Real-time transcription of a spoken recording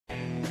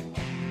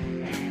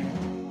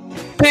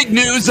Big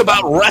news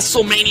about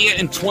WrestleMania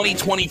in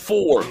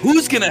 2024.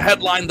 Who's going to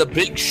headline the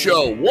big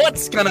show?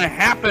 What's going to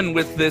happen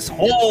with this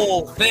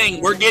whole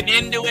thing? We're getting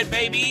into it,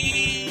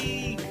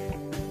 baby.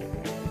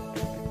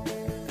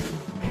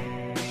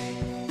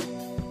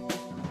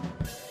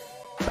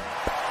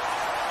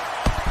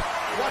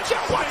 Watch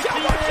out, watch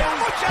out, watch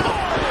out, watch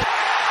out.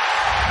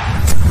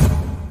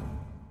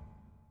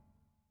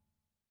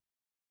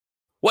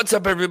 What's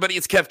up, everybody?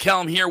 It's Kev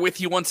Kellum here with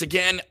you once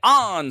again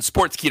on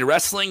Sportskeeda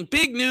Wrestling.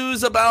 Big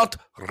news about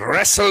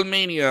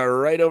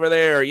WrestleMania right over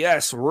there.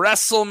 Yes,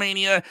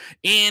 WrestleMania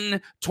in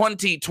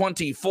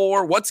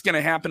 2024. What's going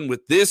to happen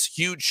with this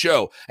huge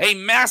show? A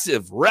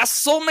massive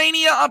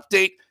WrestleMania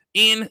update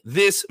in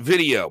this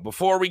video.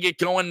 Before we get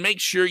going, make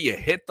sure you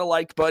hit the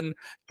like button,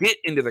 get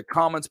into the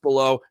comments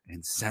below,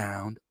 and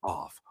sound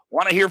off.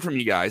 Want to hear from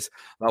you guys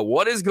about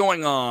what is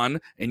going on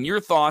and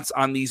your thoughts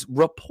on these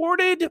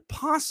reported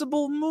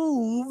possible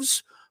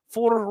moves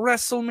for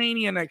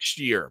WrestleMania next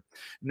year.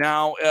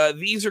 Now,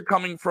 these are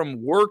coming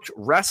from Worked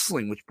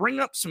Wrestling, which bring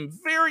up some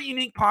very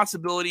unique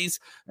possibilities,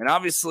 and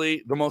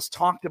obviously the most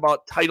talked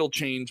about title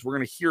change we're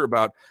going to hear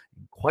about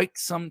in quite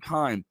some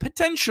time,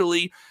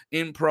 potentially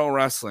in pro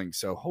wrestling.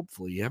 So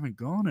hopefully you haven't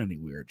gone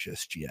anywhere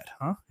just yet,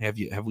 huh? Have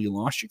we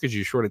lost you because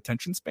you're short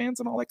attention spans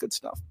and all that good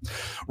stuff?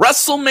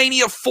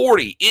 WrestleMania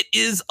 40, it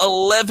is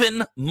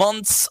 11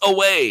 months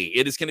away.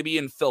 It is going to be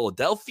in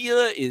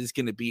Philadelphia. It is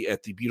going to be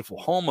at the beautiful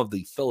home of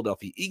the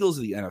Philadelphia Eagles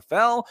of the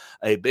NFL,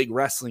 a big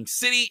wrestling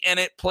city,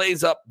 and it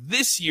plays up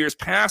this year's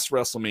past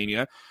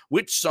WrestleMania,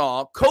 which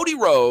saw Cody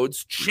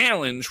Rhodes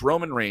challenge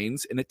Roman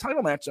Reigns in a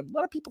title match that a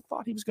lot of people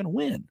thought he was going to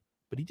win,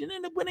 but he didn't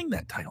end up winning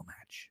that title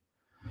match.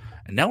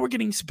 And now we're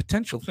getting some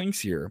potential things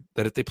here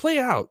that, if they play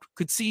out,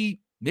 could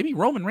see maybe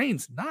Roman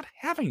Reigns not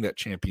having that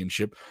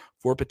championship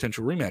for a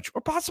potential rematch,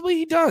 or possibly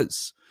he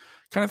does.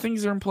 Kind of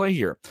things are in play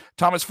here.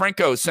 Thomas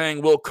Franco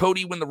saying, will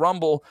Cody win the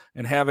Rumble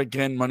and have,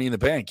 again, Money in the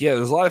Bank? Yeah,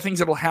 there's a lot of things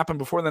that will happen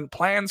before then.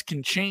 Plans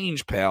can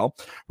change, pal.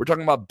 We're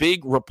talking about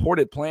big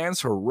reported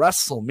plans for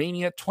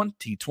WrestleMania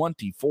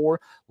 2024.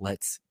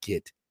 Let's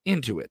get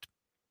into it.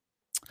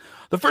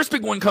 The first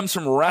big one comes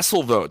from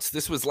WrestleVotes.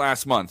 This was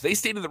last month. They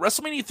stated that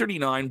WrestleMania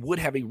 39 would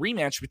have a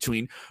rematch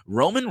between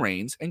Roman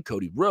Reigns and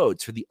Cody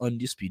Rhodes for the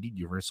Undisputed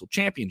Universal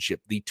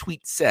Championship. The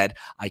tweet said,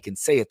 I can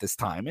say at this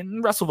time,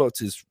 and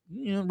WrestleVotes is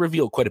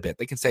revealed quite a bit.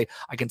 They can say,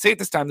 I can say at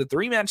this time that the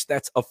rematch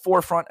that's a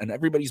forefront in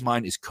everybody's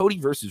mind is Cody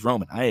versus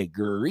Roman. I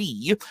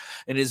agree.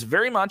 And it is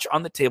very much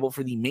on the table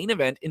for the main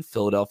event in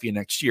Philadelphia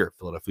next year,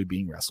 Philadelphia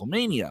being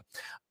WrestleMania.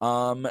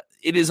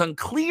 It is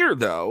unclear,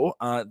 though,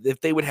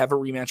 if they would have a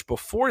rematch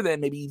before then,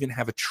 maybe even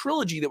have a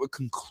trilogy that would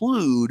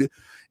conclude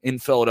in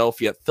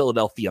Philadelphia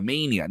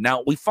Mania.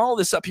 Now, we follow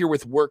this up here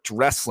with Worked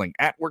Wrestling.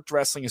 At Worked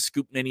Wrestling has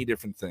scooped many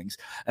different things.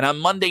 And on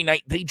Monday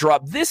night, they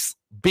dropped this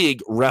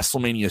big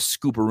WrestleMania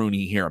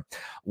scooperoonie here.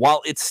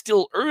 While it's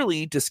still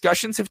early,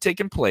 discussions have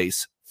taken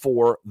place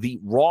for the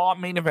Raw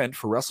main event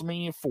for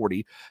WrestleMania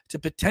 40 to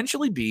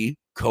potentially be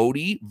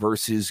Cody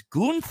versus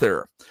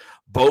Gunther.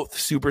 Both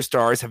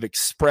superstars have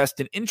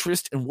expressed an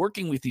interest in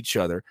working with each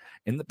other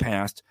in the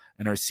past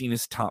and are seen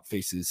as top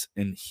faces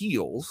and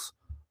heels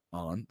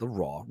on the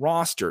Raw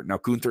roster. Now,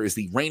 Gunther is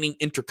the reigning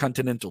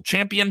Intercontinental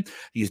Champion.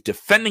 He is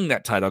defending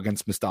that title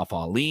against Mustafa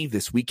Ali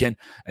this weekend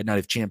at Night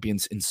of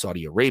Champions in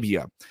Saudi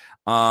Arabia.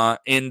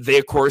 And they,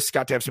 of course,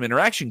 got to have some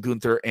interaction,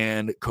 Gunther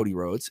and Cody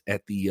Rhodes,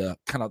 at the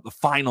kind of the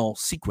final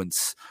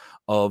sequence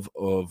of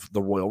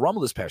the Royal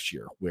Rumble this past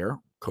year, where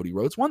Cody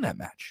Rhodes won that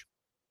match.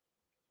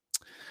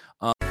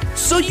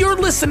 So you're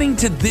listening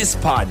to this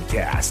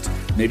podcast.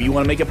 Maybe you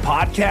want to make a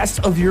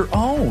podcast of your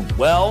own.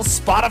 Well,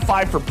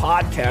 Spotify for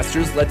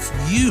Podcasters lets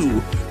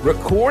you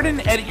record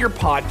and edit your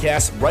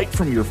podcast right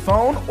from your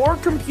phone or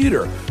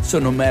computer. So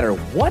no matter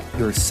what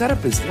your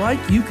setup is like,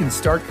 you can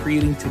start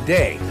creating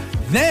today.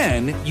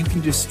 Then you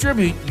can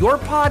distribute your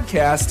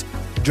podcast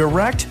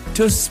direct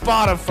to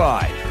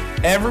Spotify.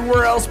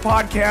 Everywhere else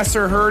podcasts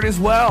are heard as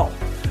well.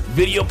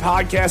 Video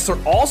podcasts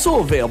are also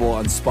available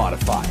on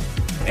Spotify.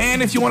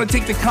 And if you want to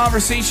take the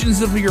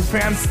conversations of your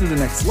fans to the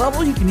next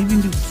level, you can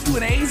even do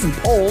Q&As and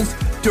polls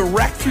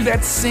direct through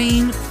that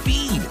same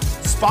feed.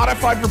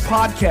 Spotify for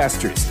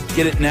Podcasters.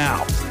 Get it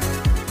now.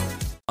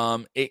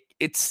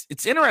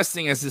 It's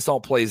interesting as this all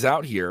plays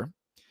out here,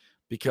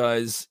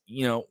 because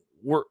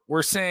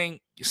we're saying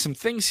some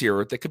things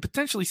here that could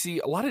potentially see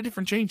a lot of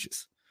different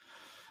changes.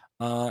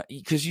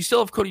 Because you still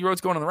have Cody Rhodes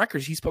going on the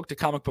record. He spoke to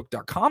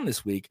comicbook.com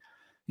this week.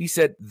 He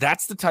said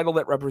that's the title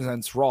that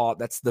represents Raw.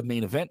 That's the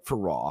main event for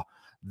Raw.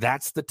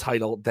 That's the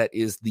title that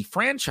is the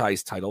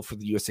franchise title for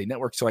the USA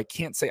Network. So I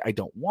can't say I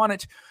don't want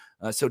it.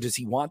 So does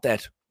he want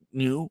that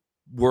new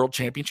world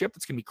championship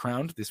that's going to be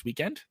crowned this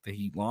weekend that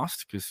he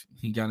lost because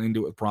he got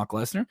into it with Brock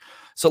Lesnar?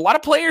 So a lot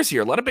of players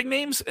here, a lot of big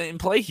names in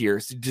play here.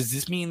 So does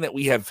this mean that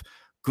we have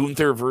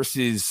Gunther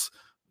versus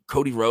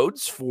Cody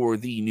Rhodes for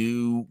the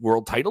new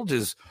world title?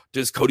 Does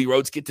Cody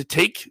Rhodes get to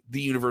take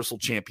the Universal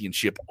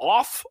Championship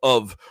off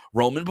of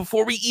Roman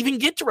before we even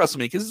get to WrestleMania?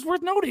 Because it's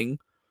worth noting,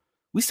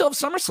 We still have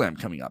SummerSlam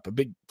coming up, a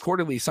big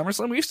quarterly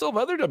SummerSlam. We still have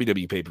other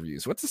WWE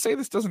pay-per-views. What's to say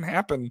this doesn't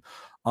happen,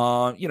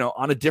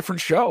 on a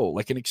different show,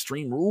 like an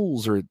Extreme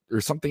Rules or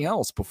something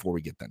else before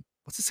we get then?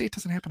 What's to say it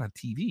doesn't happen on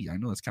TV? I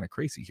know that's kind of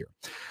crazy here.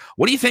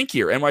 What do you think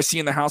here? NYC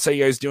in the house, how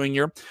you guys doing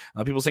here?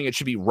 People saying it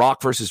should be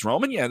Rock versus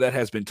Roman. Yeah, that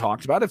has been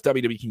talked about. If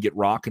WWE can get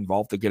Rock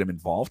involved, they'll get him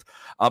involved.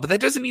 But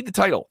that doesn't need the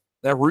title.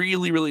 That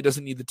really, really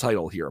doesn't need the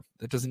title here.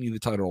 That doesn't need the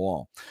title at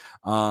all.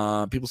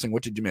 People saying,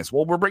 what did you miss?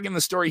 Well, we're bringing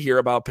the story here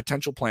about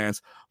potential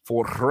plans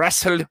for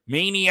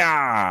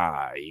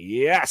WrestleMania.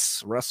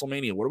 Yes,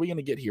 WrestleMania. What are we going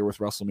to get here with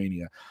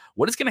WrestleMania?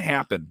 What is going to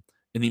happen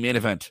in the main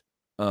event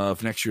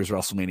of next year's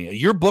WrestleMania?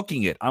 You're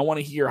booking it. I want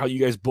to hear how you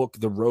guys book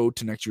the road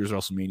to next year's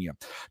WrestleMania.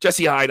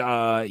 Jesse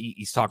Hyde,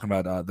 he's talking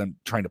about them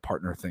trying to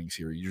partner things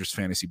here. You're just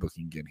fantasy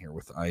booking again here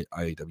with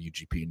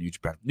IWGP and New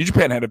Japan. New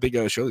Japan had a big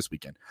show this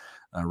weekend.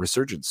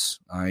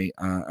 Resurgence.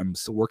 I'm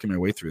still working my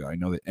way through that. I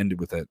know that ended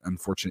with that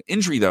unfortunate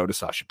injury though to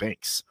Sasha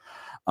Banks.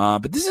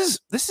 But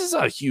this is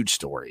a huge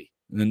story.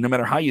 And no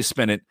matter how you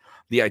spin it,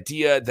 the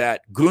idea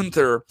that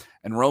Gunther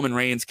and Roman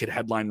Reigns could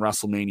headline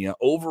WrestleMania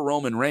over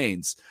Roman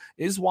Reigns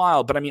is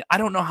wild. But I mean, I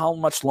don't know how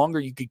much longer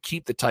you could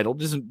keep the title.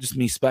 This isn't just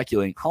me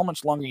speculating. How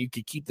much longer you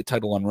could keep the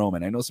title on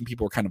Roman? I know some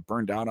people are kind of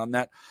burned out on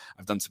that.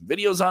 I've done some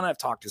videos on it. I've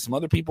talked to some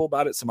other people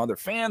about it. Some other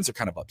fans are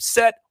kind of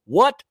upset.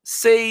 What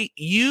say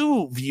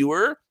you,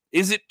 viewer?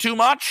 Is it too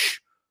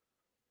much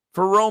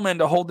for Roman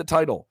to hold the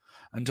title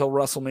until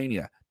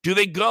WrestleMania? Do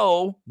they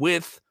go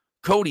with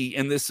Cody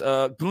in this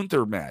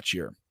Gunther match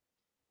here?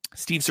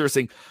 Steve Sir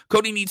saying,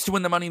 Cody needs to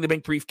win the Money in the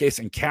Bank briefcase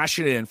and cash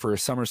it in for a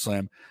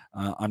SummerSlam.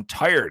 I'm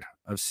tired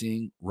of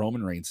seeing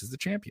Roman Reigns as the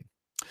champion.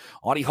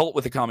 Audie Holt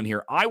with a comment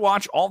here. I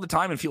watch all the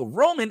time and feel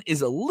Roman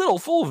is a little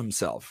full of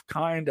himself.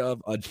 Kind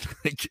of,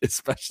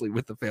 especially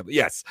with the family.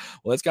 Yes,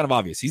 well, that's kind of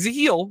obvious. He's a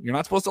heel. You're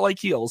not supposed to like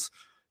heels.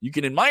 You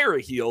can admire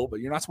a heel, but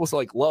you're not supposed to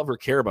like love or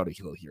care about a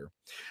heel here.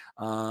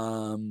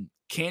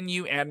 Can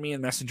you add me in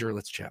Messenger?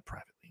 Let's chat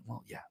privately.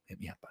 Well, yeah, hit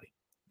me up, buddy.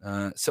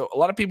 So a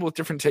lot of people with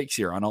different takes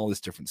here on all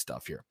this different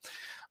stuff here.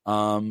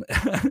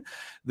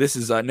 This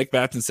is Nick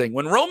Batson saying,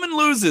 when Roman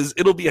loses,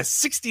 it'll be a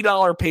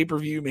 $60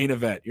 pay-per-view main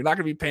event. You're not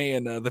going to be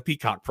paying the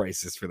Peacock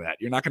prices for that.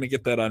 You're not going to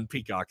get that on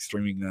Peacock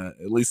streaming,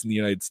 at least in the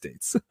United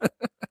States.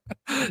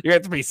 You're going to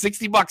have to pay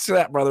 $60 for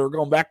that, brother. We're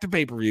going back to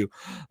pay-per-view.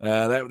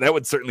 That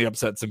would certainly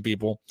upset some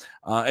people.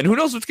 And who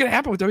knows what's going to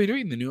happen with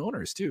WWE and the new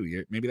owners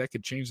too. Maybe that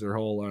could change their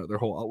whole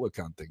outlook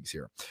on things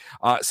here.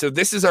 So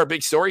this is our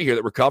big story here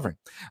that we're covering.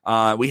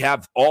 We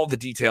have all the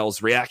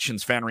details,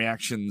 reactions, fan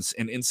reactions,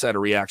 and insider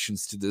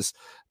reactions to this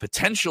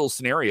potential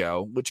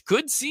scenario, which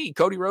could see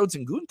Cody Rhodes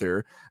and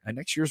Gunther at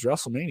next year's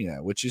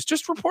WrestleMania, which is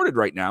just reported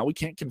right now. We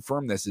can't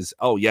confirm this is,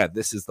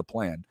 this is the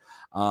plan.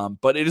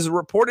 But it is a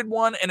reported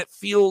one, and it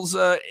feels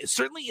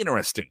certainly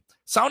interesting.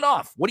 Sound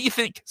off. What do you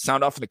think?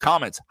 Sound off in the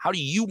comments. How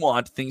do you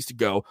want things to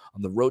go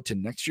on the road to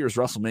next year's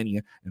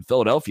WrestleMania in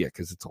Philadelphia?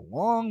 Because it's a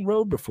long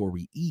road before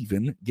we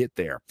even get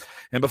there.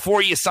 And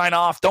before you sign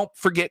off, don't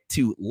forget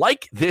to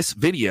like this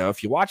video.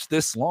 If you watch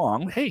this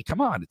long, hey,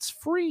 come on. It's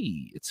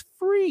free. It's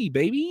free,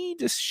 baby.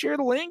 Just share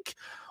the link.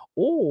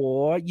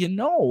 Or,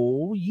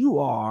 you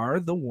are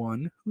the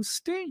one who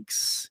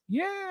stinks.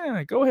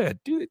 Yeah, go ahead.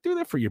 Do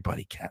that for your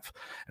buddy, Kev.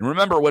 And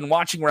remember, when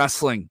watching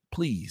wrestling,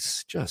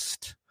 please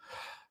just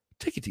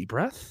take a deep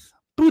breath,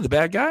 boo the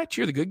bad guy,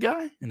 cheer the good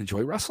guy, and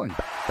enjoy wrestling.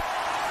 Watch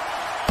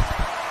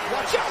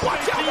out,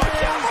 watch out,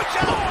 watch out,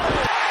 watch out!